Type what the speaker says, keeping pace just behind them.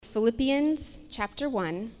Philippians chapter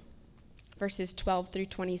 1, verses 12 through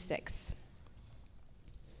 26.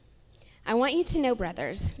 I want you to know,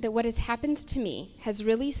 brothers, that what has happened to me has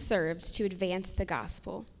really served to advance the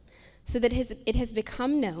gospel, so that it has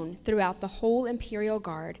become known throughout the whole imperial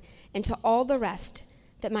guard and to all the rest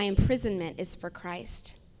that my imprisonment is for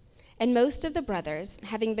Christ. And most of the brothers,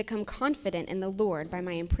 having become confident in the Lord by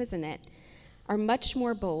my imprisonment, are much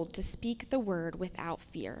more bold to speak the word without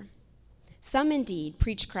fear. Some indeed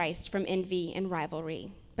preach Christ from envy and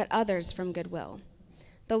rivalry, but others from goodwill.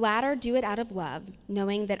 The latter do it out of love,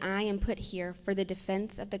 knowing that I am put here for the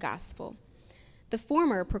defense of the gospel. The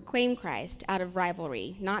former proclaim Christ out of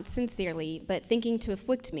rivalry, not sincerely, but thinking to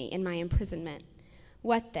afflict me in my imprisonment.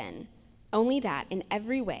 What then? Only that in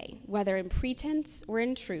every way, whether in pretense or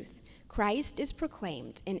in truth, Christ is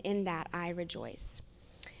proclaimed, and in that I rejoice.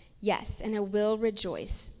 Yes, and I will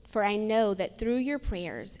rejoice, for I know that through your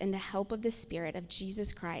prayers and the help of the Spirit of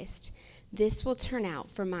Jesus Christ, this will turn out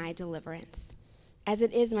for my deliverance. As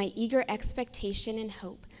it is my eager expectation and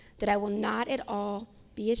hope that I will not at all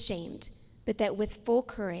be ashamed, but that with full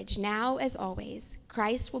courage, now as always,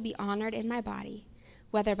 Christ will be honored in my body,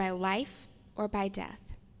 whether by life or by death.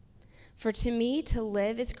 For to me to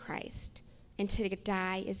live is Christ, and to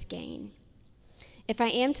die is gain. If I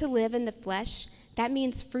am to live in the flesh, that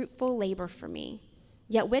means fruitful labor for me.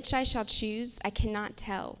 Yet which I shall choose, I cannot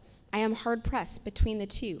tell. I am hard-pressed between the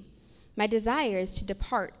two. My desire is to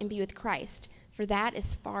depart and be with Christ, for that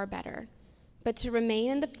is far better. But to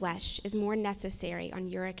remain in the flesh is more necessary on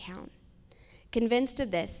your account. Convinced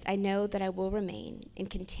of this, I know that I will remain and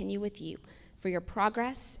continue with you for your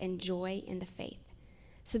progress and joy in the faith,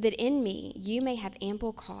 so that in me you may have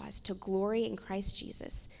ample cause to glory in Christ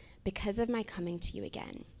Jesus because of my coming to you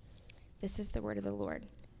again. This is the word of the Lord.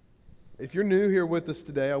 If you're new here with us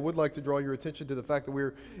today, I would like to draw your attention to the fact that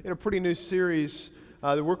we're in a pretty new series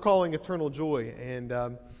that we're calling Eternal Joy. And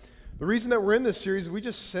the reason that we're in this series, we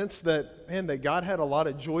just sense that, man, that God had a lot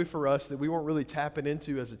of joy for us that we weren't really tapping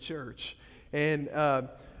into as a church. And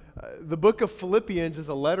the book of Philippians is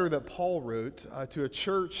a letter that Paul wrote to a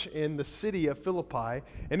church in the city of Philippi.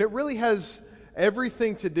 And it really has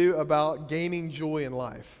everything to do about gaining joy in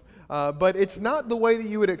life. But it's not the way that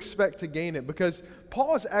you would expect to gain it, because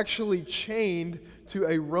Paul is actually chained to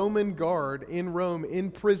a Roman guard in Rome in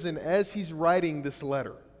prison as he's writing this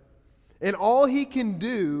letter. And all he can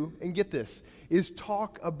do, and get this, is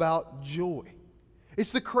talk about joy.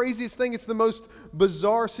 It's the craziest thing. It's the most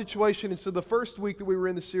bizarre situation. And so the first week that we were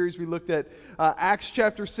in the series, we looked at Acts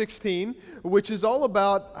chapter 16, which is all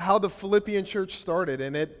about how the Philippian church started.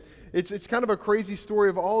 And it's kind of a crazy story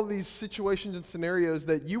of all of these situations and scenarios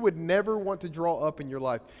that you would never want to draw up in your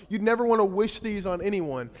life. You'd never want to wish these on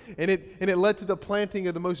anyone. And it led to the planting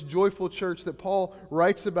of the most joyful church that Paul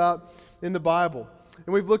writes about in the Bible.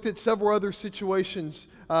 And we've looked at several other situations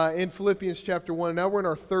in Philippians chapter 1. And now we're in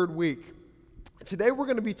our third week. Today we're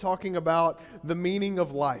going to be talking about the meaning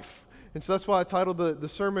of life. And so that's why I titled the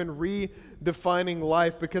sermon Redefining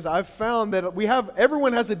Life, because I've found that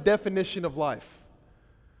everyone has a definition of life.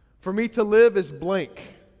 For me to live is blank.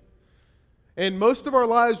 And most of our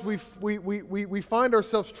lives, we find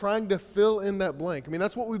ourselves trying to fill in that blank. I mean,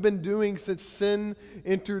 that's what we've been doing since sin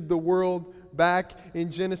entered the world back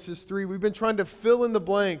in Genesis 3. We've been trying to fill in the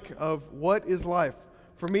blank of what is life.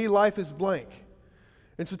 For me, life is blank.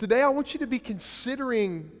 And so today I want you to be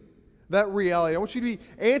considering that reality. I want you to be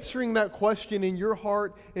answering that question in your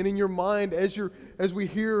heart and in your mind as we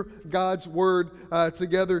hear God's word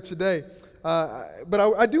together today. But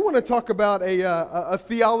I do want to talk about a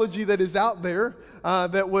theology that is out there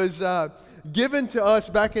that was given to us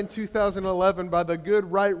back in 2011 by the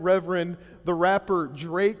good Right Reverend, the rapper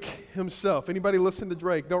Drake himself. Anybody listen to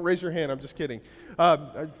Drake? Don't raise your hand. I'm just kidding.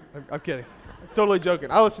 I'm kidding. Totally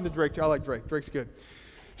joking. I listen to Drake too. I like Drake. Drake's good.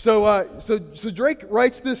 So Drake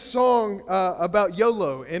writes this song about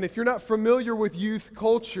YOLO, and if you're not familiar with youth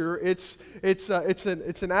culture, it's an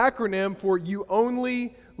acronym for You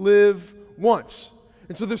Only Live Once.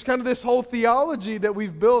 And so there's kind of this whole theology that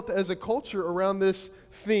we've built as a culture around this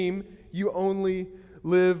theme, you only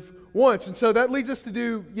live once. And so that leads us to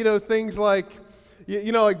do, things like,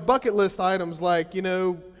 like bucket list items like,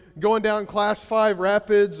 going down Class 5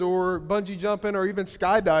 rapids or bungee jumping or even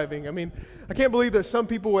skydiving. I mean, I can't believe that some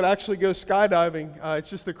people would actually go skydiving. It's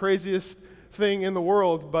just the craziest thing in the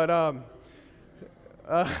world. But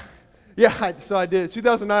so I did.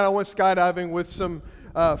 2009, I went skydiving with some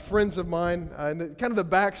friends of mine. And kind of the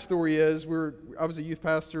backstory is I was a youth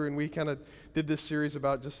pastor, and we kind of did this series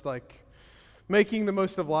about just like making the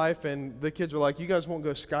most of life. And the kids were like, "You guys won't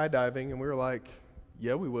go skydiving?" And we were like,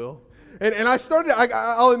 "Yeah, we will." And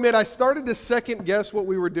I'll admit, I started to second guess what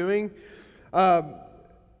we were doing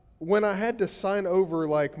when I had to sign over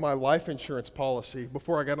like my life insurance policy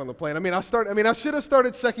before I got on the plane. I should have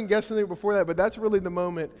started second guessing it before that, but that's really the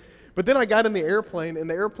moment. But then I got in the airplane, and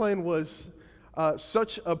the airplane was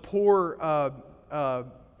such a poor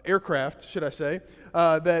aircraft, should I say,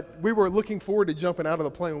 that we were looking forward to jumping out of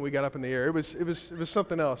the plane when we got up in the air. It was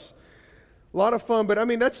something else. A lot of fun, but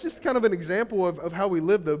that's just kind of an example of how we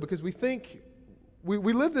live, though, because we think we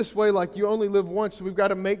live this way like you only live once, so we've got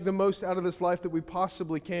to make the most out of this life that we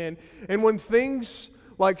possibly can. And when things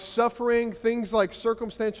like suffering, things like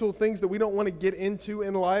circumstantial things that we don't want to get into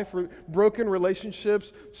in life, or broken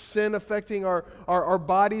relationships, sin affecting our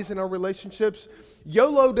bodies and our relationships,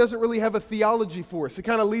 YOLO doesn't really have a theology for us. It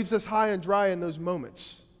kind of leaves us high and dry in those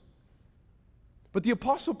moments. But the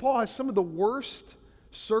Apostle Paul has some of the worst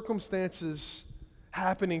circumstances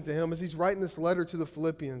happening to him as he's writing this letter to the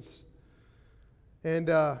Philippians.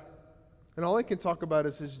 And all I can talk about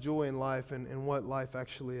is his joy in life and what life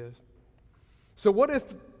actually is. So what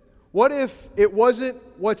if it wasn't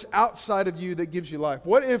what's outside of you that gives you life?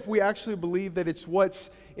 What if we actually believe that it's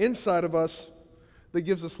what's inside of us that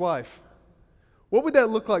gives us life? What would that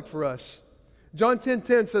look like for us? John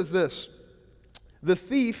 10:10 says this: "The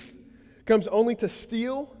thief comes only to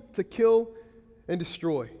steal, to kill, and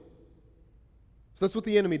destroy." So that's what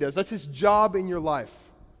the enemy does. That's his job in your life.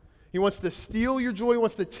 He wants to steal your joy. He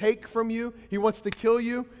wants to take from you. He wants to kill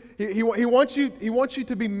you. He wants you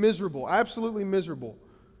to be miserable, absolutely miserable.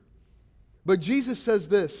 But Jesus says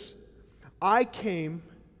this: "I came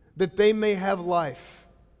that they may have life."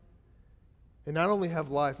 And not only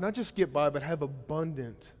have life, not just get by, but have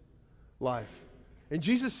abundant life. And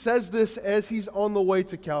Jesus says this as he's on the way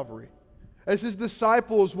to Calvary. As his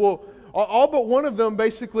disciples all but one of them,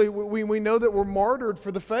 basically, we know that were martyred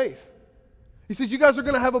for the faith. He says, you guys are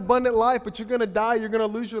going to have abundant life, but you're going to die, you're going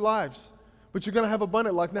to lose your lives. But you're going to have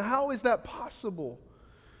abundant life. Now, how is that possible?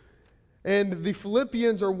 And the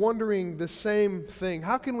Philippians are wondering the same thing.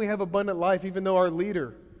 How can we have abundant life even though our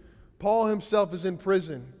leader, Paul himself, is in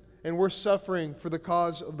prison and we're suffering for the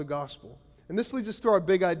cause of the gospel? And this leads us to our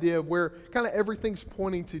big idea of where kind of everything's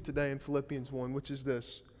pointing to today in Philippians 1, which is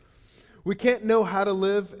this: we can't know how to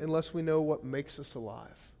live unless we know what makes us alive.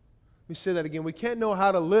 Let me say that again. We can't know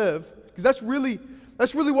how to live, because that's really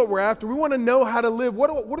what we're after. We want to know how to live. What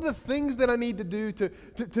are the things that I need to do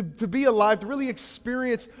to be alive, to really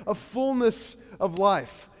experience a fullness of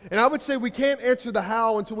life? And I would say we can't answer the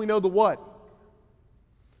how until we know the what.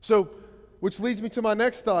 So, which leads me to my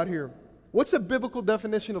next thought here. What's a biblical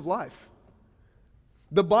definition of life?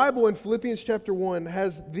 The Bible in Philippians chapter 1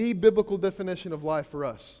 has the biblical definition of life for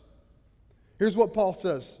us. Here's what Paul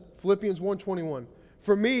says, Philippians 1:21.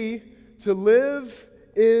 "For me, to live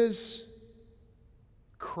is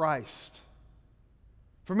Christ."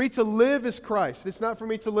 For me to live is Christ. It's not for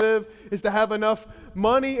me to live is to have enough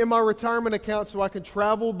money in my retirement account so I can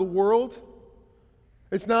travel the world.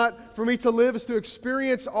 It's not for me to live is to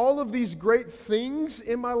experience all of these great things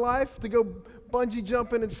in my life, to go bungee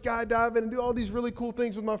jumping and skydiving and do all these really cool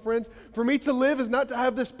things with my friends. For me to live is not to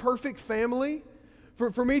have this perfect family.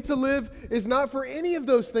 For me to live is not for any of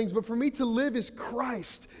those things, but for me to live is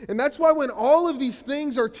Christ. And that's why when all of these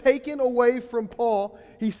things are taken away from Paul,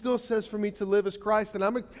 he still says for me to live is Christ. And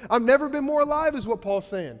I've never been more alive is what Paul's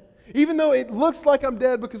saying. Even though it looks like I'm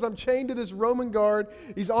dead because I'm chained to this Roman guard,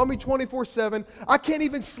 he's on me 24/7, I can't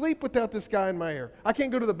even sleep without this guy in my ear. I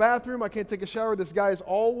can't go to the bathroom, I can't take a shower, this guy is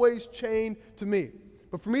always chained to me.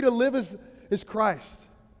 But for me to live is Christ.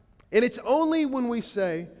 And it's only when we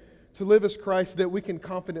say to live as Christ that we can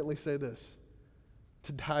confidently say this: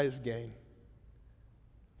 to die is gain.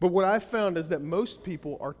 But what I've found is that most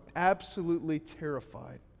people are absolutely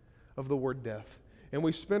terrified of the word death. And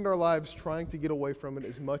we spend our lives trying to get away from it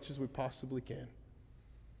as much as we possibly can.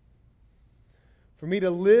 For me to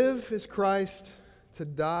live is Christ, to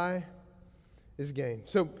die is gain.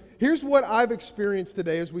 So here's what I've experienced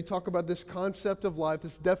today as we talk about this concept of life,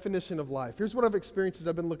 this definition of life. Here's what I've experienced as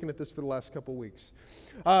I've been looking at this for the last couple weeks.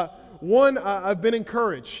 One, I've been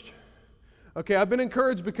encouraged. Okay, I've been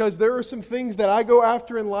encouraged because there are some things that I go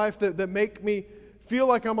after in life that make me feel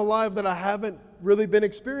like I'm alive that I haven't really been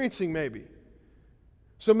experiencing maybe.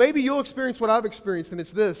 So maybe you'll experience what I've experienced, and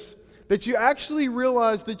it's this: that you actually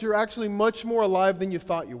realize that you're actually much more alive than you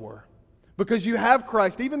thought you were. Because you have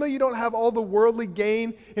Christ. Even though you don't have all the worldly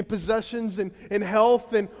gain and possessions and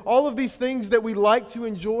health and all of these things that we like to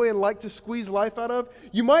enjoy and like to squeeze life out of,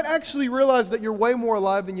 you might actually realize that you're way more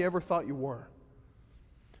alive than you ever thought you were.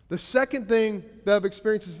 The second thing that I've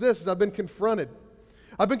experienced is this: I've been confronted.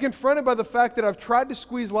 I've been confronted by the fact that I've tried to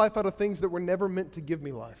squeeze life out of things that were never meant to give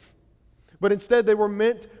me life. but instead they were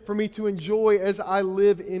meant for me to enjoy as I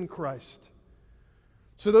live in Christ.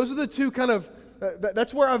 So those are the two kind of,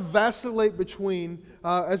 that's where I vacillate between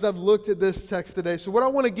as I've looked at this text today. So what I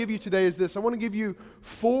want to give you today is this. I want to give you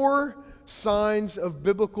 4 signs of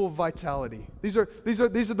biblical vitality. These are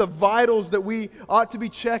the vitals that we ought to be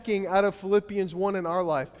checking out of Philippians 1 in our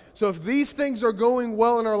life. So if these things are going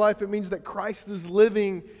well in our life, it means that Christ is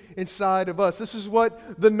living inside of us. This is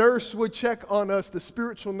what the nurse would check on us. The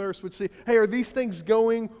spiritual nurse would say, hey, are these things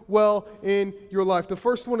going well in your life? The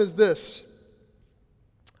first one is this: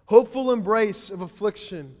 hopeful embrace of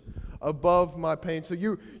affliction above my pain. So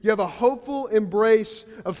you have a hopeful embrace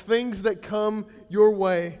of things that come your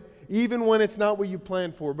way, even when it's not what you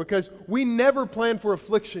planned for. Because we never plan for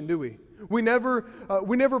affliction, do we? We never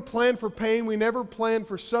plan for pain. We never plan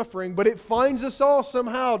for suffering. But it finds us all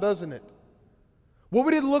somehow, doesn't it? What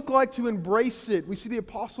would it look like to embrace it? We see the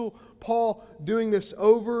Apostle Paul doing this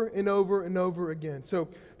over and over and over again. So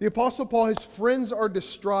the Apostle Paul, his friends are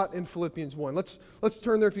distraught in Philippians 1. Let's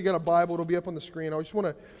turn there. If you got a Bible, it'll be up on the screen. I just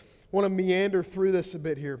want to meander through this a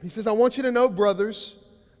bit here. He says, I want you to know, brothers,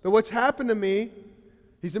 that what's happened to me,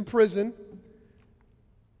 he's in prison,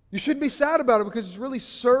 you shouldn't be sad about it because it's really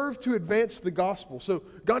served to advance the gospel. So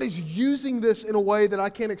God is using this in a way that I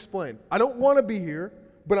can't explain. I don't want to be here,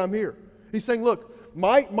 but I'm here. He's saying, look,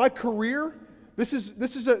 my career, this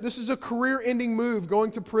is a career-ending move, going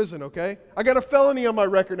to prison, okay? I got a felony on my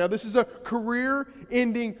record now. This is a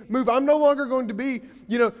career-ending move. I'm no longer going to be,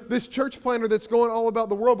 this church planter that's going all about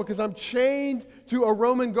the world because I'm chained to a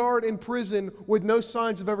Roman guard in prison with no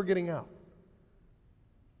signs of ever getting out.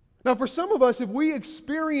 Now, for some of us, if we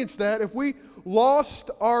experience that, if we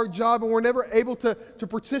lost our job and we're never able to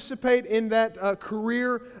participate in that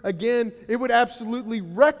career again, it would absolutely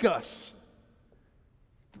wreck us.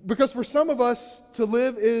 Because for some of us, to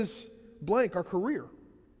live is blank, our career.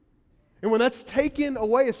 And when that's taken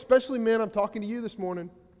away, especially men, I'm talking to you this morning,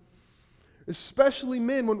 especially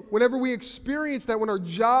men, whenever we experience that, when our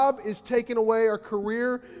job is taken away, our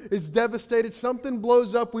career is devastated, something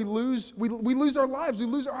blows up, we lose our lives, we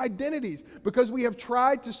lose our identities because we have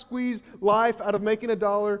tried to squeeze life out of making a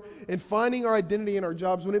dollar and finding our identity in our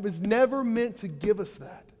jobs when it was never meant to give us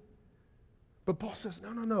that. But Paul says,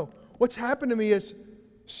 no. What's happened to me is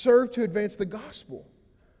serve to advance the gospel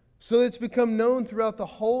so that it's become known throughout the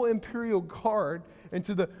whole imperial guard and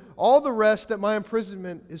to all the rest that my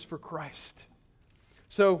imprisonment is for Christ.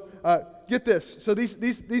 So get this. So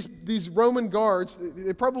these Roman guards,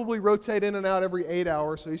 they probably rotate in and out every 8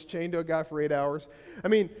 hours. So he's chained to a guy for 8 hours. I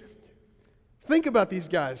mean, think about these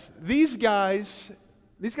guys. These guys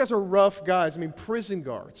are rough guys. I mean, prison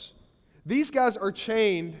guards. These guys are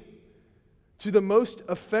chained to the most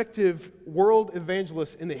effective world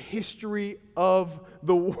evangelist in the history of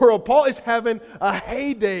the world. Paul is having a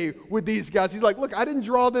heyday with these guys. He's like, look, I didn't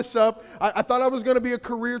draw this up. I thought I was going to be a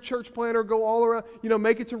career church planter, go all around,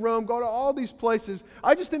 make it to Rome, go to all these places.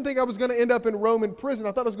 I just didn't think I was going to end up in Rome in prison.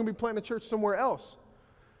 I thought I was going to be planting a church somewhere else.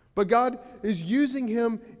 But God is using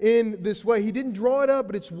him in this way. He didn't draw it up,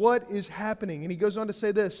 but it's what is happening. And he goes on to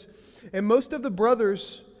say this, and most of the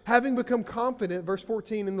brothers, having become confident, verse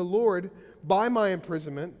 14, in the Lord, by my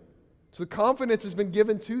imprisonment, so the confidence has been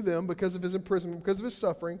given to them because of his imprisonment, because of his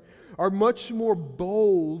suffering, are much more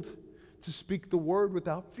bold to speak the word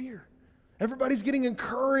without fear. Everybody's getting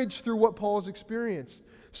encouraged through what Paul has experienced.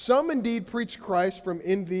 Some indeed preach Christ from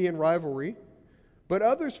envy and rivalry, but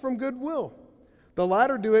others from goodwill. The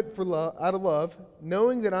latter do it out of love,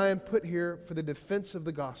 knowing that I am put here for the defense of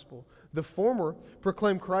the gospel. The former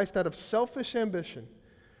proclaim Christ out of selfish ambition,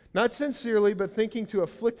 not sincerely, but thinking to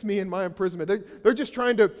afflict me in my imprisonment. They're just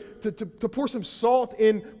trying to pour some salt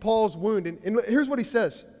in Paul's wound. And here's what he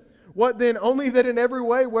says. What then? Only that in every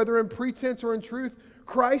way, whether in pretense or in truth,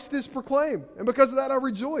 Christ is proclaimed. And because of that, I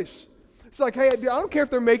rejoice. It's like, hey, I don't care if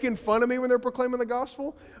they're making fun of me when they're proclaiming the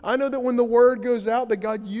gospel. I know that when the word goes out, that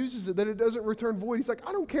God uses it, that it doesn't return void. He's like,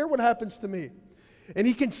 I don't care what happens to me. And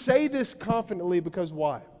he can say this confidently because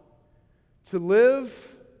why? To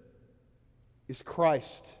live is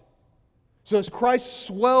Christ. So as Christ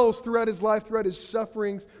swells throughout his life, throughout his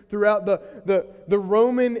sufferings, throughout the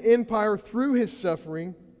Roman Empire, through his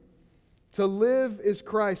suffering, to live is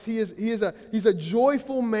Christ. He's a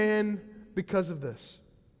joyful man because of this.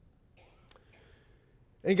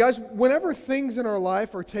 And guys, whenever things in our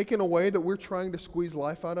life are taken away that we're trying to squeeze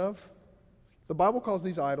life out of, the Bible calls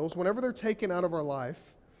these idols, whenever they're taken out of our life,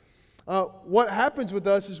 what happens with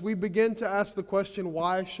us is we begin to ask the question,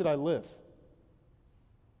 why should I live?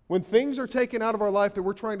 When things are taken out of our life that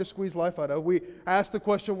we're trying to squeeze life out of, we ask the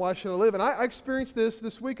question, why should I live? And I experienced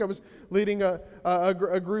this week. I was leading a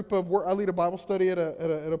group of work. I lead a Bible study at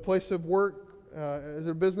a place of work as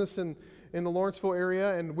a business in the Lawrenceville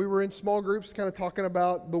area, and we were in small groups kind of talking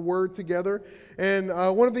about the Word together. And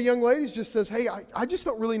one of the young ladies just says, hey, I just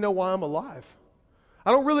don't really know why I'm alive.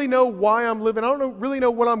 I don't really know why I'm living. I don't really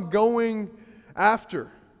know what I'm going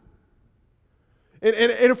after. And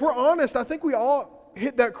if we're honest, I think we all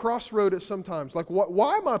hit that crossroad at some times. Like,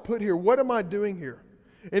 why am I put here? What am I doing here?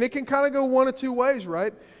 And it can kind of go one of two ways,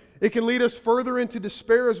 right? It can lead us further into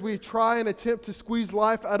despair as we try and attempt to squeeze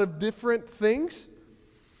life out of different things.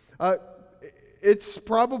 It's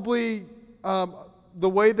probably the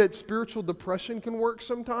way that spiritual depression can work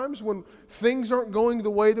sometimes when things aren't going the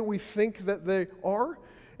way that we think that they are.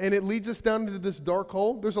 And it leads us down into this dark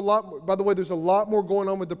hole. There's a lot more going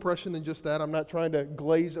on with depression than just that. I'm not trying to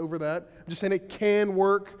glaze over that. I'm just saying it can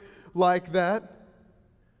work like that.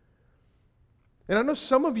 And I know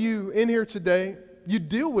some of you in here today, you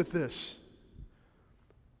deal with this.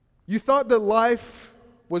 You thought that life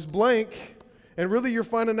was blank, and really you're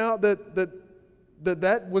finding out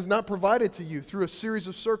that was not provided to you through a series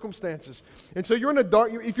of circumstances. And so you're in a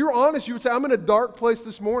dark, if you're honest, you would say, I'm in a dark place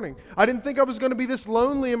this morning. I didn't think I was going to be this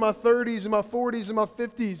lonely in my 30s, in my 40s, in my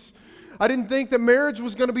 50s. I didn't think that marriage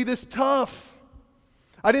was going to be this tough.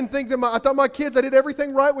 I didn't think that I thought my kids, I did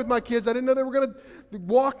everything right with my kids. I didn't know they were going to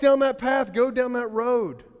walk down that path, go down that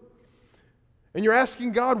road. And you're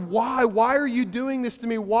asking God, why? Why are you doing this to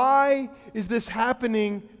me? Why is this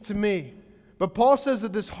happening to me? But Paul says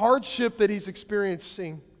that this hardship that he's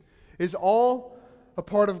experiencing is all a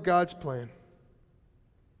part of God's plan.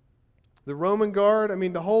 The Roman guard,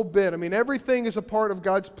 the whole bit, everything is a part of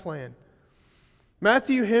God's plan.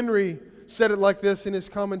 Matthew Henry said it like this in his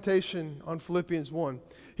commentation on Philippians 1.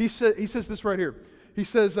 He says this right here. He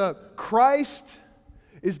says, Christ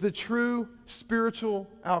is the true spiritual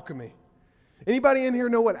alchemy. Anybody in here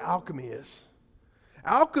know what alchemy is?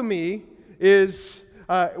 Alchemy is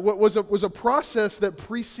was a process that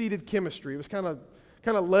preceded chemistry. It was kind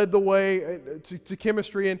of led the way to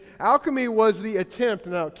chemistry. And alchemy was the attempt,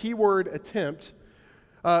 now keyword attempt,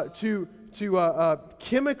 to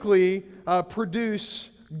chemically produce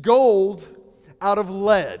gold out of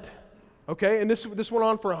lead. Okay, and this went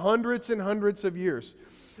on for hundreds and hundreds of years.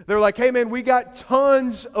 They're like, hey man, we got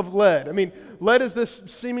tons of lead. Lead is this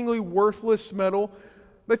seemingly worthless metal.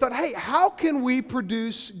 They thought, hey, how can we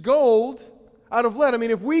produce gold out of lead?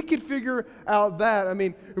 If we could figure out that,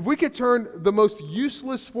 if we could turn the most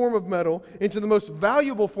useless form of metal into the most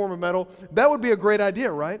valuable form of metal, that would be a great idea,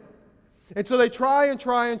 right? And so they try,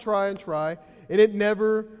 and it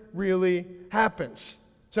never really happens.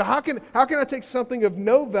 So how can I take something of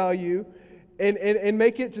no value and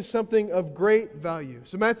make it to something of great value?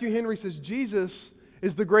 So Matthew Henry says Jesus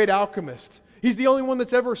is the great alchemist. He's the only one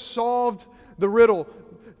that's ever solved the riddle.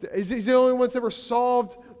 He's the only one that's ever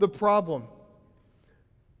solved the problem.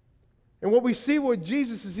 And what we see with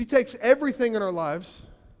Jesus is He takes everything in our lives.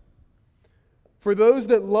 For those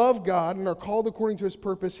that love God and are called according to His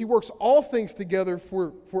purpose, He works all things together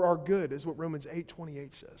for our good, is what Romans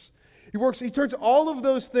 8:28 says. He turns all of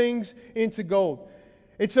those things into gold.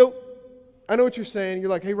 And so, I know what you're saying. You're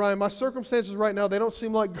like, hey Ryan, my circumstances right now, they don't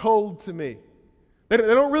seem like gold to me. They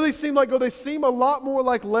don't really seem like gold. They seem a lot more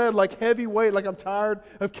like lead, like heavy weight, like I'm tired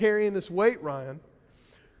of carrying this weight, Ryan.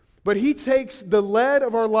 But He takes the lead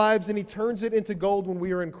of our lives and He turns it into gold when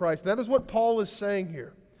we are in Christ. That is what Paul is saying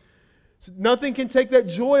here. So nothing can take that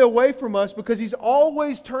joy away from us because He's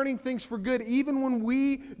always turning things for good, even when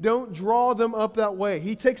we don't draw them up that way.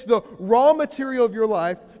 He takes the raw material of your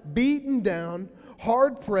life, beaten down,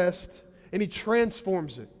 hard-pressed, and He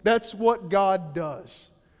transforms it. That's what God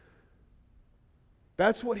does.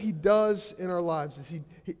 That's what He does in our lives.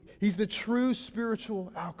 He's the true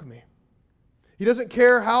spiritual alchemy. He doesn't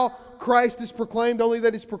care how Christ is proclaimed, only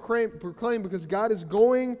that He's proclaimed because God is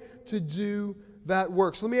going to do that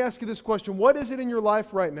work. So let me ask you this question. What is it in your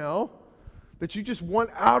life right now that you just want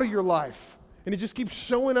out of your life? And it just keeps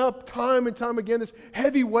showing up time and time again, this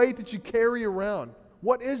heavy weight that you carry around.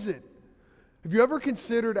 What is it? Have you ever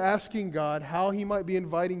considered asking God how He might be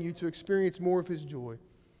inviting you to experience more of His joy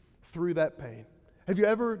through that pain? Have you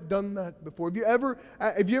ever done that before? Have you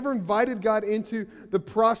ever invited God into the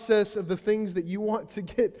process of the things that you want to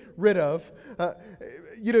get rid of?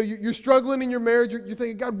 You're struggling in your marriage. You're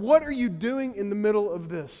thinking, God, what are you doing in the middle of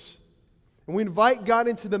this? And we invite God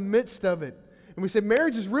into the midst of it. And we say,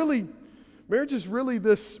 marriage is really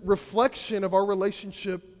this reflection of our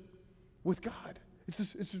relationship with God.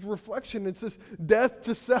 It's this reflection. It's this death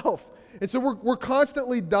to self. And so we're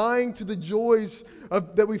constantly dying to the joys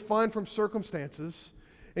that we find from circumstances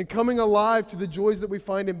and coming alive to the joys that we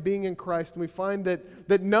find in being in Christ. And we find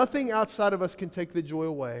that nothing outside of us can take the joy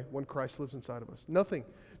away when Christ lives inside of us. Nothing.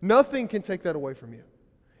 Nothing can take that away from you.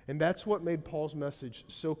 And that's what made Paul's message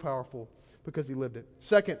so powerful, because he lived it.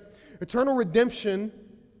 Second, eternal redemption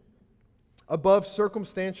above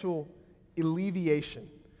circumstantial alleviation.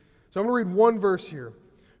 So I'm going to read one verse here.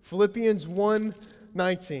 Philippians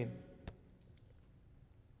 1:19.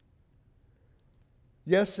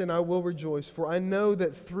 Yes, and I will rejoice, for I know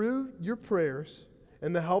that through your prayers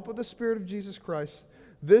and the help of the Spirit of Jesus Christ,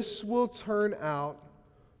 this will turn out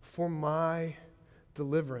for my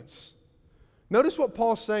deliverance. Notice what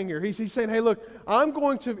Paul's saying here. He's saying, hey, look, I'm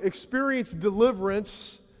going to experience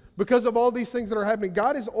deliverance because of all these things that are happening.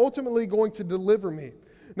 God is ultimately going to deliver me.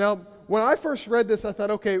 Now, when I first read this, I thought,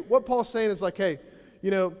 okay, what Paul's saying is like, hey,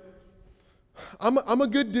 I'm a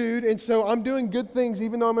good dude, and so I'm doing good things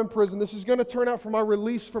even though I'm in prison. This is going to turn out for my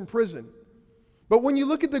release from prison. But when you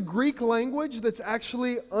look at the Greek language that's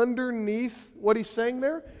actually underneath what he's saying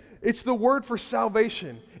there, it's the word for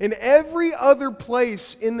salvation. In every other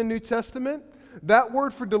place in the New Testament, that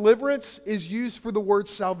word for deliverance is used for the word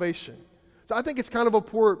salvation. So I think it's kind of a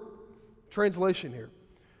poor translation here.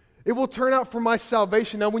 It will turn out for my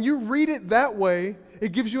salvation. Now, when you read it that way,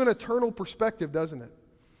 it gives you an eternal perspective, doesn't it?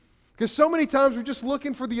 Because so many times we're just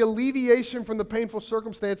looking for the alleviation from the painful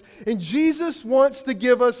circumstance, and Jesus wants to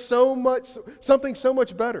give us something so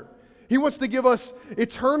much better. He wants to give us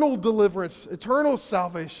eternal deliverance, eternal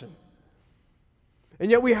salvation. And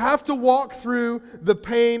yet we have to walk through the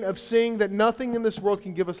pain of seeing that nothing in this world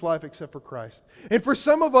can give us life except for Christ. And for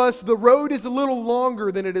some of us, the road is a little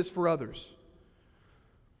longer than it is for others.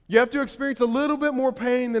 You have to experience a little bit more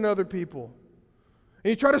pain than other people. And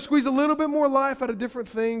you try to squeeze a little bit more life out of different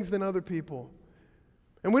things than other people.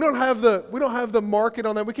 And we don't have the market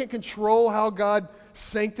on that. We can't control how God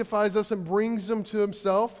sanctifies us and brings them to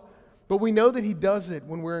Himself. But we know that He does it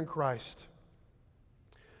when we're in Christ.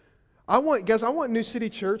 I want New City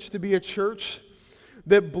Church to be a church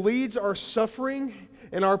that bleeds our suffering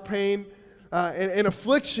and our pain and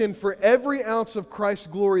affliction for every ounce of Christ's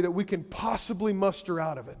glory that we can possibly muster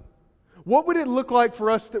out of it. What would it look like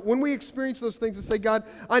for us that when we experience those things and say, God,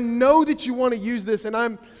 I know that you want to use this, and I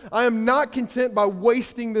am not content by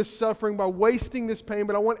wasting this suffering, by wasting this pain,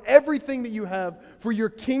 but I want everything that you have for your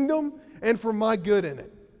kingdom and for my good in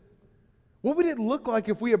it. What would it look like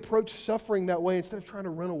if we approached suffering that way instead of trying to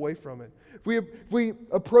run away from it? If we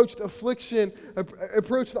approached affliction,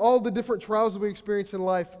 approached all the different trials that we experience in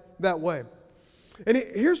life that way? And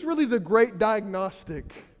here's really the great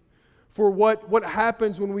diagnostic for what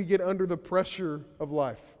happens when we get under the pressure of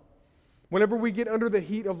life. Whenever we get under the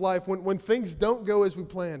heat of life, when things don't go as we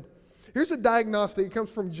planned. Here's a diagnostic. It comes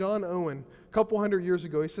from John Owen a couple hundred years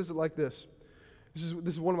ago. He says it like this. This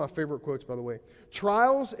is one of my favorite quotes, by the way.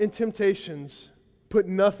 Trials and temptations put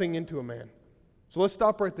nothing into a man. So let's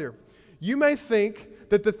stop right there. You may think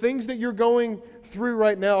that the things that you're going through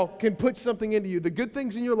right now can put something into you. The good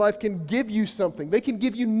things in your life can give you something. They can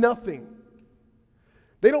give you nothing.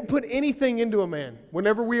 They don't put anything into a man.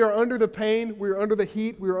 Whenever we are under the pain, we are under the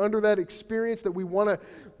heat, we are under that experience that we want to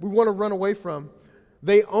run away from,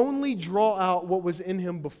 they only draw out what was in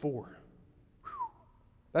him before.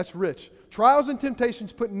 That's rich. Trials and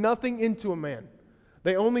temptations put nothing into a man.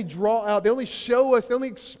 They only draw out, they only show us, they only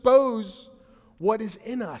expose what is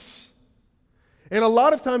in us. And a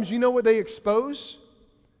lot of times, you know what they expose?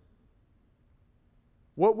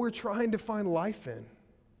 What we're trying to find life in.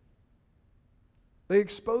 They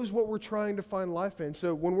expose what we're trying to find life in.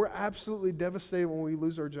 So when we're absolutely devastated when we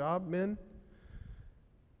lose our job, men,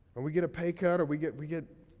 or we get a pay cut, or we get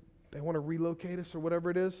they want to relocate us or whatever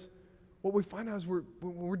it is, what we find out is when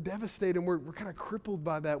we're devastated and we're kind of crippled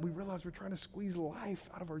by that, we realize we're trying to squeeze life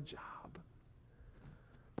out of our job.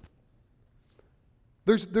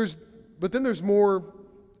 But then there's more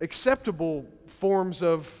acceptable forms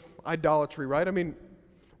of idolatry, right? I mean,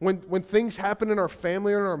 when things happen in our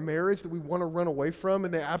family or in our marriage that we want to run away from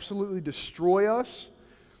and they absolutely destroy us,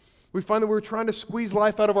 we find that we're trying to squeeze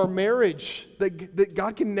life out of our marriage that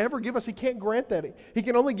God can never give us. He can't grant that. He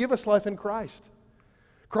can only give us life in Christ.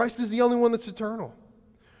 Christ is the only one that's eternal.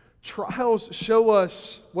 Trials show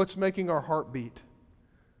us what's making our heart beat.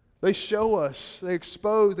 They show us, they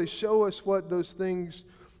show us what those things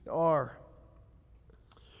are.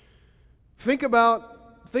 Think about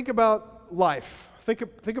life.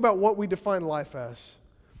 Think about what we define life as.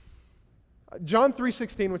 John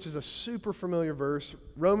 3:16, which is a super familiar verse.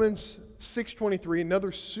 Romans 6:23,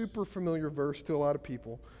 another super familiar verse to a lot of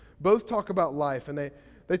people. both talk about life, and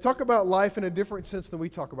they talk about life in a different sense than we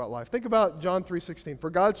talk about life. Think about John 3:16. For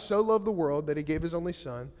God so loved the world that he gave his only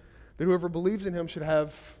Son, that whoever believes in him should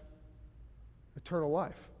have eternal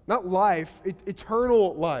life. Not life,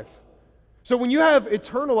 eternal life. So when you have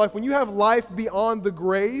eternal life, when you have life beyond the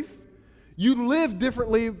grave, you live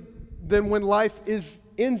differently than when life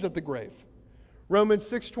ends at the grave. Romans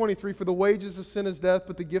 6:23, for the wages of sin is death,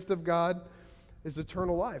 but the gift of God is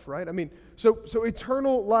eternal life, right? I mean, so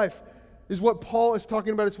eternal life is what Paul is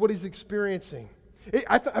talking about. It's what he's experiencing.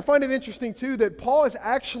 I find it interesting, too, that Paul is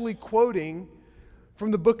actually quoting from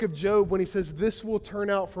the book of Job when he says, this will turn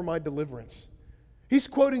out for my deliverance. He's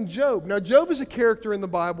quoting Job. Now, Job is a character in the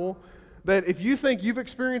Bible that if you think you've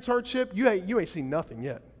experienced hardship, you ain't seen nothing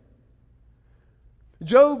yet.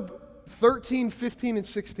 Job 13, 15, and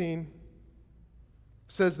 16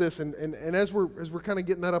 says this, and as we're kind of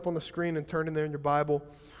getting that up on the screen and turning there in your Bible,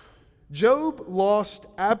 Job lost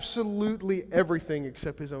absolutely everything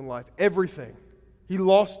except his own life. Everything. He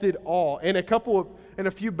lost it all. And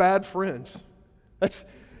a few bad friends.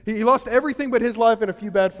 He lost everything but his life and a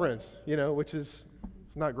few bad friends, which is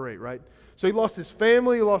not great, right? So he lost his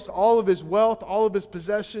family, he lost all of his wealth, all of his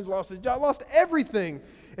possessions, lost his job, lost everything.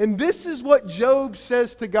 And this is what Job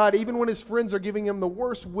says to God, even when his friends are giving him the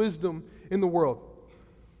worst wisdom in the world.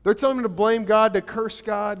 They're telling him to blame God, to curse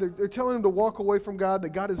God. They're telling him to walk away from God, that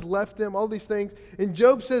God has left him, all these things. And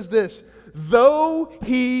Job says this, though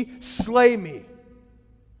he slay me.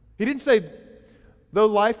 He didn't say, though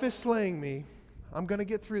life is slaying me, I'm going to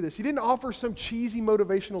get through this. He didn't offer some cheesy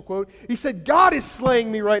motivational quote. He said, God is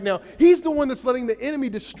slaying me right now. He's the one that's letting the enemy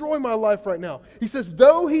destroy my life right now. He says,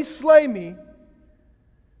 though he slay me,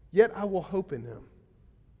 yet I will hope in him.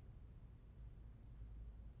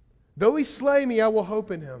 Though he slay me, I will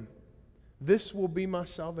hope in him. This will be my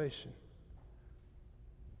salvation.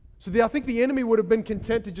 So I think the enemy would have been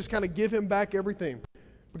content to just kind of give him back everything.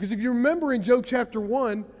 Because if you remember in Job chapter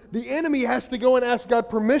 1, the enemy has to go and ask God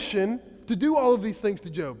permission to do all of these things to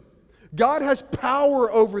Job. God has power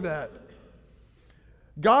over that.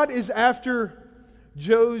 God is after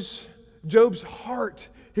Job's heart,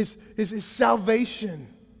 his salvation.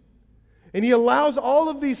 And he allows all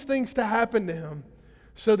of these things to happen to him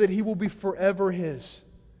so that he will be forever his.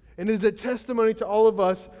 And it is a testimony to all of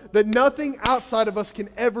us that nothing outside of us can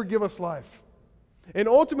ever give us life. And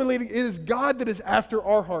ultimately, it is God that is after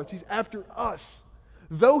our hearts. He's after us.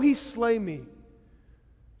 Though he slay me,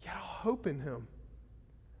 yet I'll hope in him.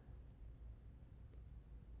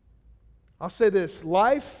 I'll say this,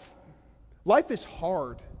 life is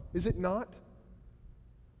hard, is it not?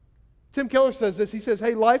 Tim Keller says this, he says,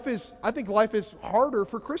 hey, I think life is harder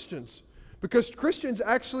for Christians because Christians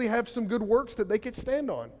actually have some good works that they could stand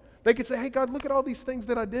on. They could say, hey, God, look at all these things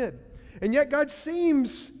that I did. And yet God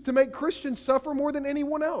seems to make Christians suffer more than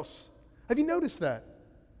anyone else. Have you noticed that?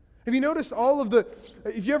 Have you noticed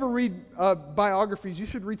if you ever read biographies, you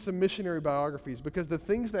should read some missionary biographies because the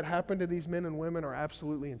things that happen to these men and women are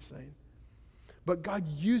absolutely insane. But God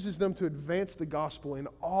uses them to advance the gospel in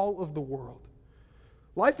all of the world.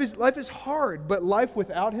 Life is hard, but life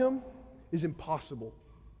without him is impossible.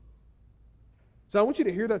 So I want you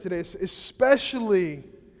to hear that today, especially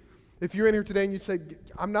if you're in here today and you'd say,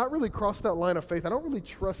 I'm not really crossed that line of faith. I don't really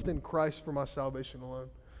trust in Christ for my salvation alone.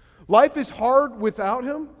 Life is hard without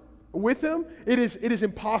him. With him, it is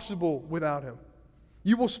impossible without him.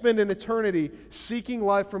 You will spend an eternity seeking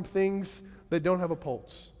life from things that don't have a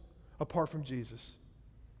pulse, apart from Jesus.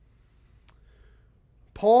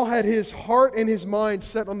 Paul had his heart and his mind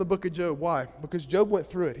set on the book of Job. Why? Because Job went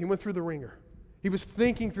through it. He went through the ringer. He was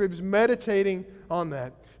thinking through it. He was meditating on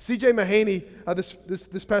that. C.J. Mahaney,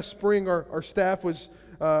 this past spring, our staff was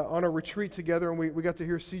on a retreat together, and we got to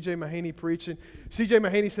hear C.J. Mahaney preach. And C.J.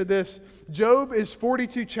 Mahaney said this, Job is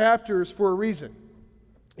 42 chapters for a reason.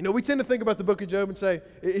 You know, we tend to think about the book of Job and say,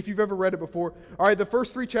 if you've ever read it before, all right, the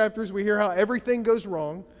first 3 chapters, we hear how everything goes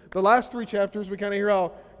wrong. The last 3 chapters, we kind of hear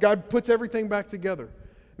how God puts everything back together.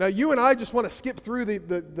 Now, you and I just want to skip through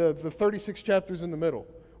the 36 chapters in the middle.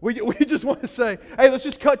 We just want to say, hey, let's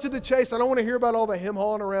just cut to the chase. I don't want to hear about all the him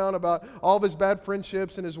hawing around about all of his bad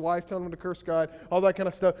friendships and his wife telling him to curse God, all that kind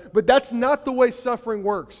of stuff. But that's not the way suffering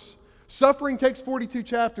works. Suffering takes 42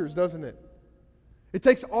 chapters, doesn't it? It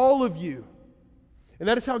takes all of you. And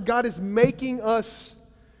that is how God is making us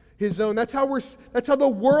his own. That's how the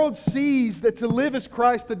world sees that to live is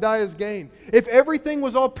Christ, to die is gain. If everything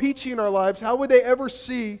was all peachy in our lives, how would they ever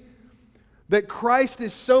see that Christ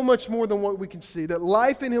is so much more than what we can see, that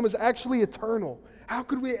life in him is actually eternal? How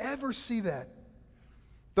could we ever see that?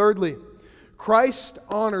 Thirdly, Christ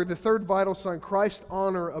honor, the third vital sign, Christ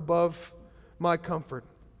honor above my comfort.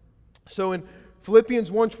 So in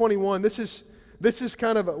Philippians 1:21. This is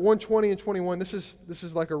kind of 1:20 and 21. This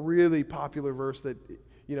is like a really popular verse that,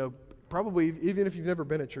 probably even if you've never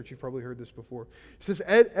been at church, you've probably heard this before. It says,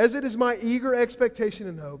 "As it is my eager expectation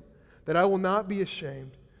and hope that I will not be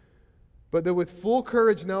ashamed, but that with full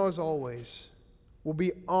courage now as always will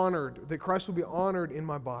be honored, that Christ will be honored in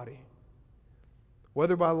my body,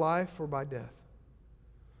 whether by life or by death."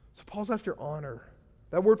 So Paul's after honor.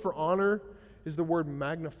 That word for honor is the word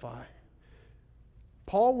magnify.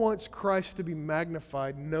 Paul wants Christ to be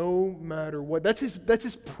magnified no matter what. That's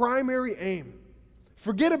his primary aim.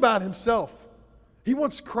 Forget about himself. He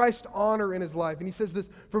wants Christ's honor in his life. And he says this,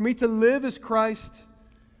 "For me to live is Christ,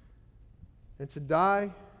 and to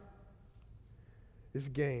die is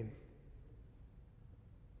gain."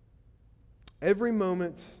 Every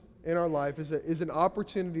moment in our life is an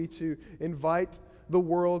opportunity to invite the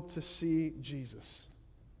world to see Jesus.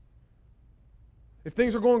 If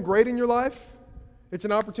things are going great in your life, it's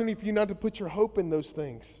an opportunity for you not to put your hope in those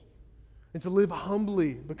things and to live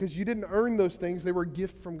humbly because you didn't earn those things. They were a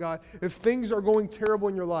gift from God. If things are going terrible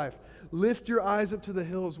in your life, lift your eyes up to the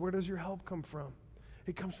hills. Where does your help come from?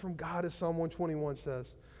 It comes from God, as Psalm 121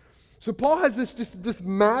 says. So Paul has this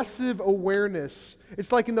massive awareness.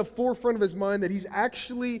 It's like in the forefront of his mind that he's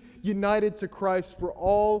actually united to Christ for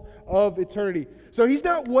all of eternity. So he's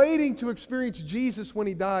not waiting to experience Jesus when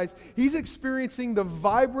he dies. He's experiencing the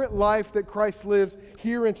vibrant life that Christ lives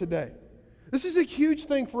here and today. This is a huge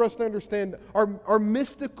thing for us to understand, our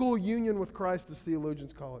mystical union with Christ, as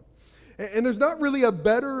theologians call it. And there's not really a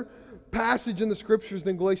better passage in the Scriptures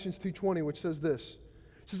than Galatians 2:20, which says this.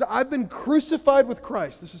 It says, "I've been crucified with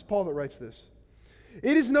Christ." This is Paul that writes this.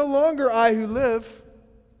 "It is no longer I who live,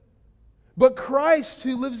 but Christ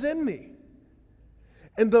who lives in me.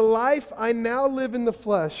 And the life I now live in the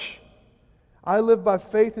flesh, I live by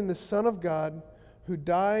faith in the Son of God who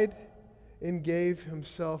died and gave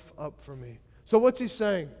himself up for me." So what's he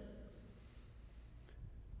saying?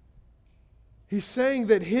 He's saying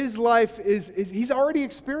that his life he's already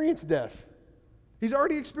experienced death. He's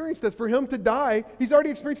already experienced death. For him to die, he's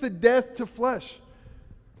already experienced the death to flesh.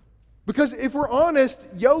 Because if we're honest,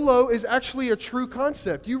 YOLO is actually a true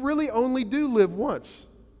concept. You really only do live once.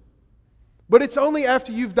 But it's only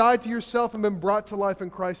after you've died to yourself and been brought to life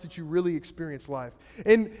in Christ that you really experience life.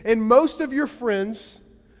 And most of your friends,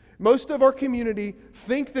 most of our community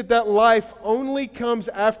think that life only comes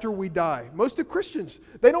after we die. Most of Christians,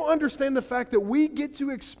 they don't understand the fact that we get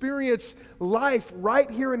to experience life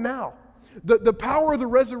right here and now. The power of the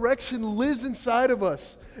resurrection lives inside of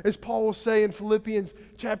us, as Paul will say in Philippians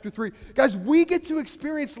chapter 3. Guys, we get to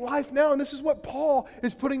experience life now, and this is what Paul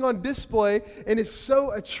is putting on display and is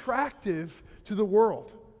so attractive to the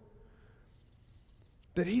world.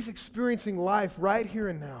 That he's experiencing life right here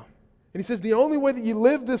and now. And he says the only way that you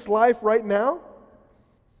live this life right now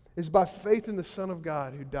is by faith in the Son of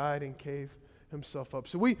God who died and gave himself up.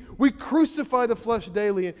 So we crucify the flesh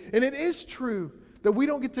daily, and it is true that we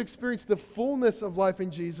don't get to experience the fullness of life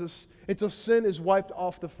in Jesus until sin is wiped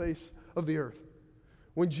off the face of the earth.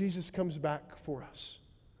 When Jesus comes back for us.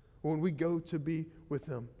 When we go to be with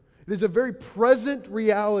Him. It is a very present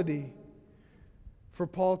reality for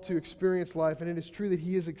Paul to experience life. And it is true that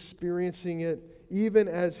he is experiencing it even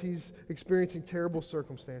as he's experiencing terrible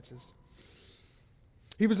circumstances.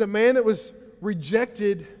 He was a man that was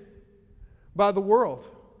rejected by the world.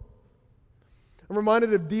 I'm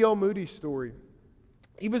reminded of D.L. Moody's story.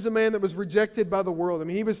 He was a man that was rejected by the world. I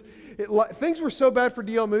mean, things were so bad for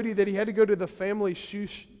D.L. Moody that he had to go to the family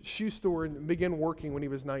shoe store and begin working when he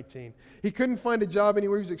was 19. He couldn't find a job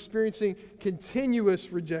anywhere. He was experiencing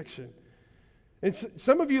continuous rejection. And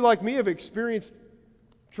some of you, like me, have experienced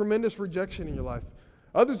tremendous rejection in your life.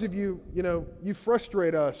 Others of you, you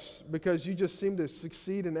frustrate us because you just seem to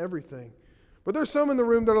succeed in everything. But there's some in the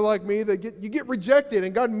room that are like me that you get rejected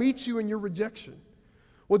and God meets you in your rejection.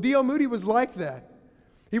 Well, D.L. Moody was like that.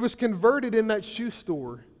 He was converted in that shoe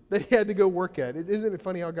store that he had to go work at. Isn't it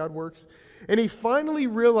funny how God works? And he finally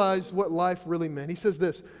realized what life really meant. He says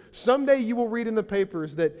this, "Someday you will read in the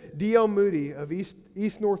papers that D.L. Moody of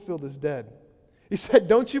East Northfield is dead." He said,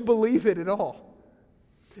 "Don't you believe it at all?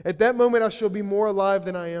 At that moment I shall be more alive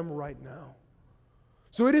than I am right now."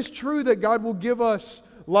 So it is true that God will give us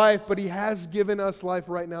life, but He has given us life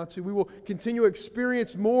right now too. We will continue to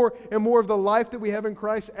experience more and more of the life that we have in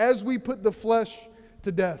Christ as we put the flesh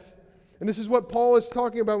to death. And this is what Paul is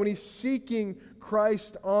talking about when he's seeking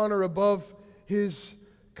Christ's honor above his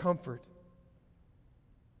comfort.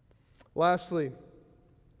 Lastly,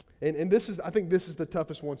 and I think this is the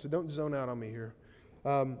toughest one, so don't zone out on me here.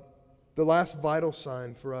 The last vital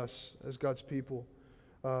sign for us as God's people,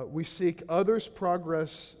 we seek others'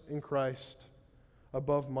 progress in Christ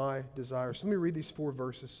above my desires. So let me read these 4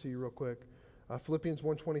 verses to you real quick. Philippians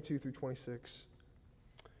 1:22 through 26.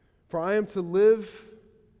 If I am to live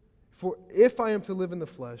in the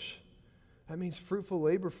flesh, that means fruitful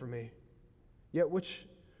labor for me. Yet which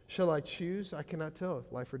shall I choose? I cannot tell.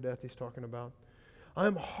 Life or death he's talking about. I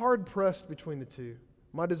am hard pressed between the two.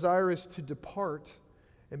 My desire is to depart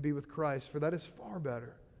and be with Christ, for that is far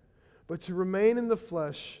better. But to remain in the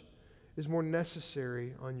flesh is more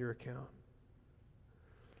necessary on your account.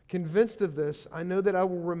 Convinced of this, I know that I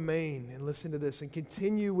will remain, and listen to this, and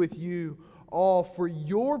continue with you all for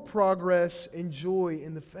your progress and joy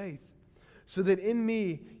in the faith, so that in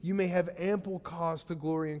me you may have ample cause to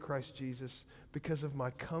glory in Christ Jesus because of my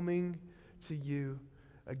coming to you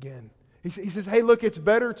again. He says, hey, look, it's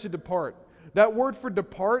better to depart. That word for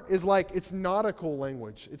depart is like, it's nautical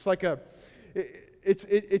language. It's like so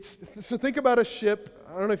think about a ship.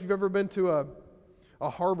 I don't know if you've ever been to a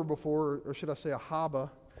harbor before, or should I say a harbor.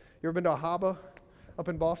 You ever been to a harbor up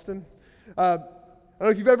in Boston? I don't know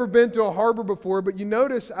if you've ever been to a harbor before, but you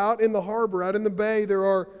notice out in the harbor, out in the bay, there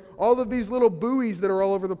are all of these little buoys that are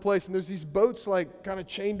all over the place, and there's these boats like kind of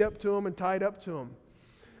chained up to them and tied up to them.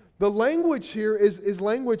 The language here is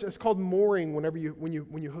language. It's called mooring. When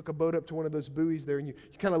you hook a boat up to one of those buoys there, and you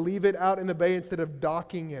kind of leave it out in the bay instead of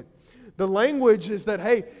docking it. The language is that,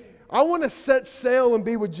 hey, I want to set sail and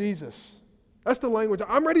be with Jesus. That's the language.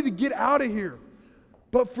 I'm ready to get out of here.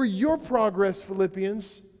 But for your progress,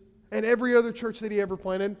 Philippians, and every other church that he ever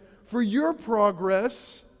planted, for your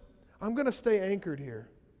progress, I'm going to stay anchored here.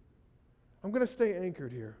 I'm going to stay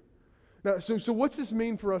anchored here. Now, so what's this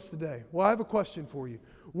mean for us today? Well, I have a question for you.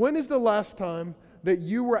 When is the last time that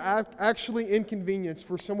you were actually inconvenienced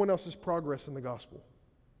for someone else's progress in the gospel?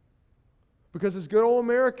 Because as good old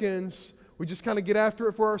Americans, we just kind of get after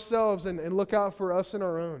it for ourselves and look out for us and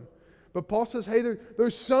our own. But Paul says, hey,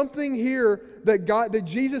 there's something here that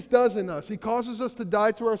Jesus does in us. He causes us to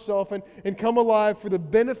die to ourselves and come alive for the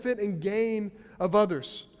benefit and gain of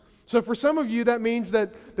others. So for some of you, that means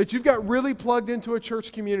that you've got really plugged into a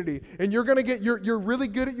church community, and you're really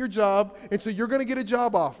good at your job, and so you're going to get a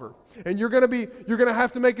job offer, and you're going to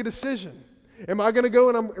have to make a decision. Am I going to go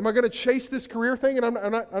and am I going to chase this career thing? And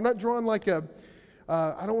I'm not drawing like I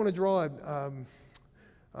don't want to draw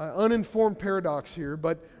a uninformed paradox here,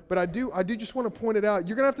 but I do just want to point it out.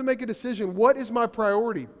 You're going to have to make a decision. What is my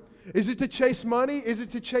priority? Is it to chase money? Is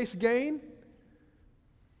it to chase gain?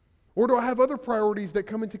 Or do I have other priorities that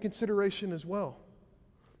come into consideration as well?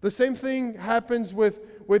 The same thing happens with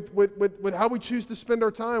how we choose to spend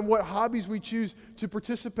our time, what hobbies we choose to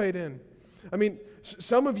participate in. I mean,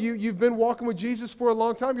 some of you've been walking with Jesus for a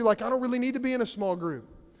long time. You're like, I don't really need to be in a small group.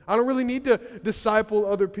 I don't really need to disciple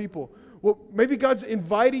other people. Well, maybe God's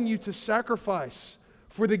inviting you to sacrifice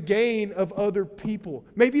for the gain of other people.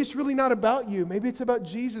 Maybe it's really not about you. Maybe it's about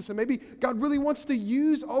Jesus. And maybe God really wants to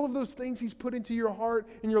use all of those things He's put into your heart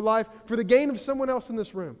and your life for the gain of someone else in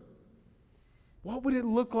this room. What would it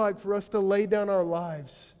look like for us to lay down our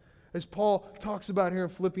lives, as Paul talks about here in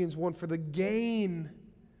Philippians 1, for the gain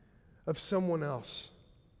of someone else?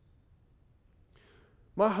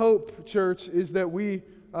 My hope, church, is that we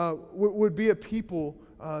would be a people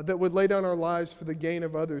that would lay down our lives for the gain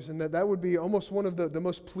of others, and that would be almost one of the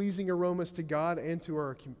most pleasing aromas to God and to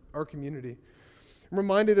our community. I'm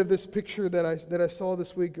reminded of this picture that I saw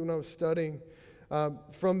this week when I was studying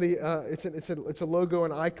from the it's a logo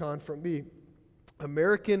and icon from the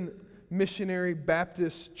American Missionary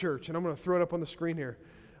Baptist Church, and I'm going to throw it up on the screen here.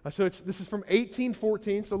 This is from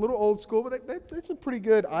 1814, so a little old school, but that's a pretty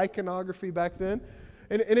good iconography back then.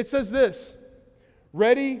 And it says this: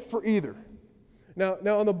 ready for either. Now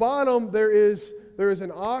on the bottom there is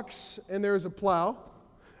an ox and there is a plow,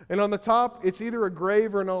 and on the top it's either a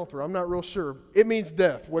grave or an altar. I'm not real sure. It means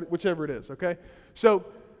death, whichever it is. Okay, so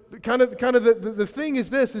kind of the thing is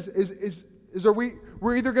this: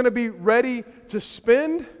 we're either going to be ready to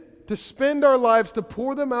spend our lives, to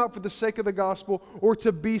pour them out for the sake of the gospel, or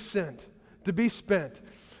to be spent.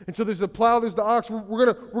 And so there's the plow, there's the ox.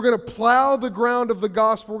 We're going to plow the ground of the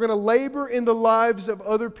gospel. We're going to labor in the lives of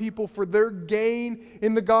other people for their gain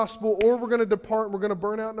in the gospel, or we're going to depart and we're going to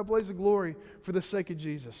burn out in a blaze of glory for the sake of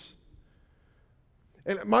Jesus.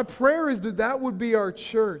 And my prayer is that would be our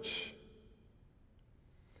church.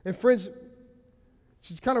 And friends,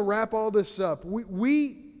 to kind of wrap all this up,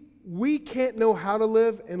 we can't know how to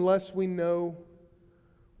live unless we know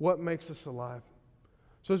what makes us alive.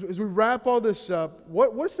 So as we wrap all this up,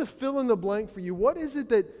 what's the fill in the blank for you? What is it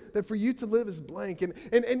that for you to live is blank?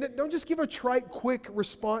 And don't just give a trite, quick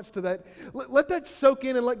response to that. Let that soak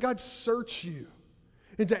in and let God search you.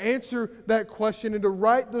 And to answer that question and to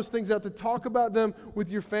write those things out, to talk about them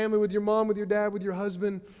with your family, with your mom, with your dad, with your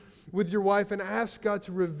husband, with your wife, and ask God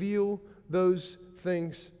to reveal those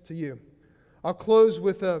things to you. I'll close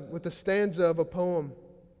with a stanza of a poem,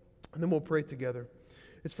 and then we'll pray together.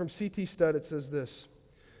 It's from C.T. Studd. It says this: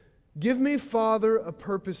 "Give me, Father, a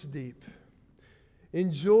purpose deep,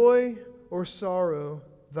 in joy or sorrow,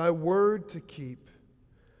 thy word to keep.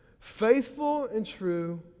 Faithful and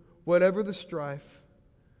true, whatever the strife,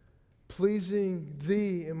 pleasing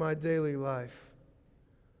thee in my daily life.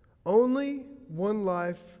 Only one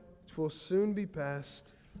life 'twill soon be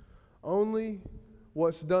past. Only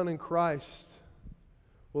what's done in Christ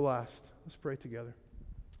will last." Let's pray together.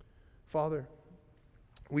 Father,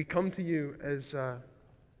 we come to you as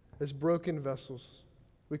broken vessels.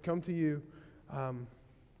 We come to you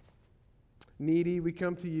needy. We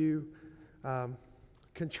come to you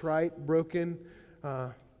contrite, broken.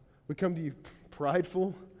 We come to you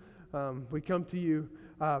prideful. We come to you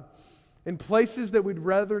in places that we'd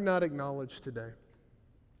rather not acknowledge today.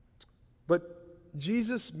 But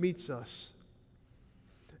Jesus meets us.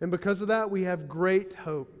 And because of that, we have great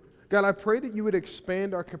hope. God, I pray that you would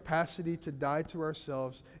expand our capacity to die to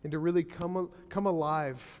ourselves and to really come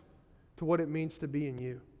alive to what it means to be in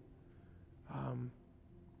you.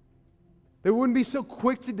 That we wouldn't be so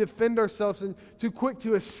quick to defend ourselves and too quick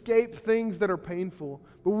to escape things that are painful,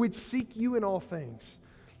 but we'd seek you in all things.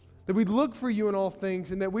 That we'd look for you in all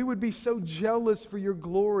things, and that we would be so jealous for your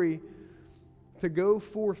glory to go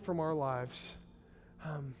forth from our lives.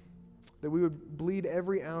 That we would bleed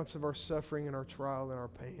every ounce of our suffering and our trial and our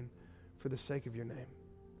pain for the sake of your name.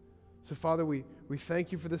 So, Father, we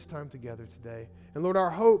thank you for this time together today. And Lord, our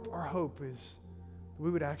hope is that we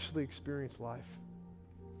would actually experience life.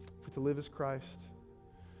 For to live as Christ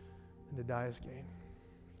and to die as gain.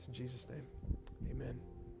 It's in Jesus' name. Amen.